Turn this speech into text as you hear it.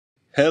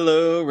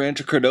Hello,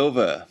 Rancho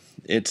Cordova.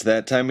 It's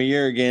that time of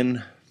year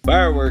again.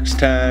 Fireworks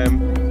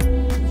time.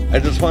 I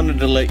just wanted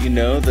to let you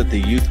know that the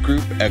youth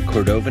group at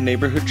Cordova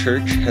Neighborhood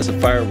Church has a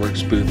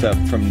fireworks booth up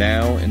from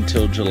now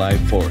until July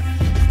 4th.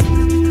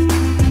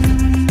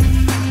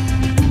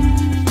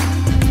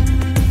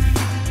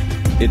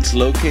 It's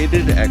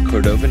located at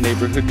Cordova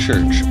Neighborhood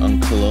Church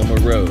on Coloma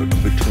Road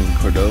between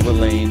Cordova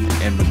Lane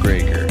and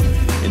McGregor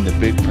in the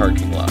big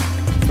parking lot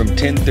from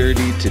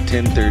 10:30 to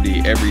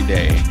 10:30 every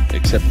day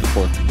except the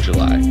 4th of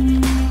July.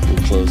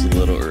 We'll close a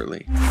little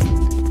early.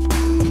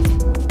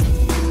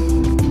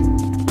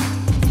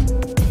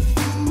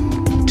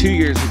 Two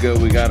years ago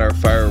we got our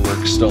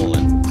fireworks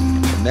stolen,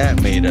 and that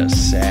made us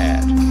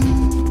sad.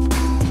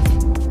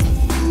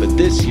 But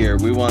this year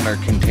we want our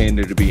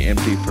container to be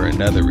empty for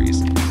another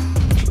reason.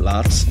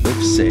 Lots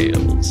of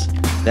sales.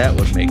 That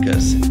would make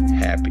us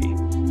happy.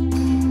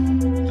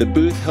 The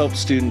booth helps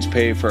students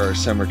pay for our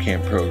summer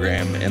camp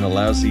program and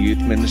allows the youth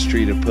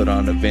ministry to put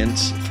on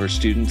events for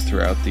students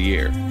throughout the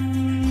year.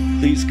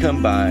 Please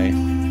come by,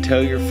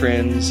 tell your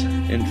friends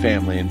and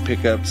family, and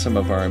pick up some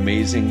of our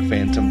amazing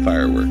Phantom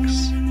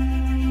fireworks.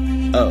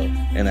 Oh,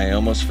 and I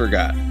almost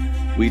forgot.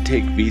 We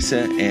take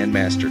Visa and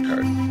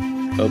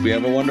MasterCard. Hope you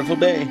have a wonderful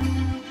day.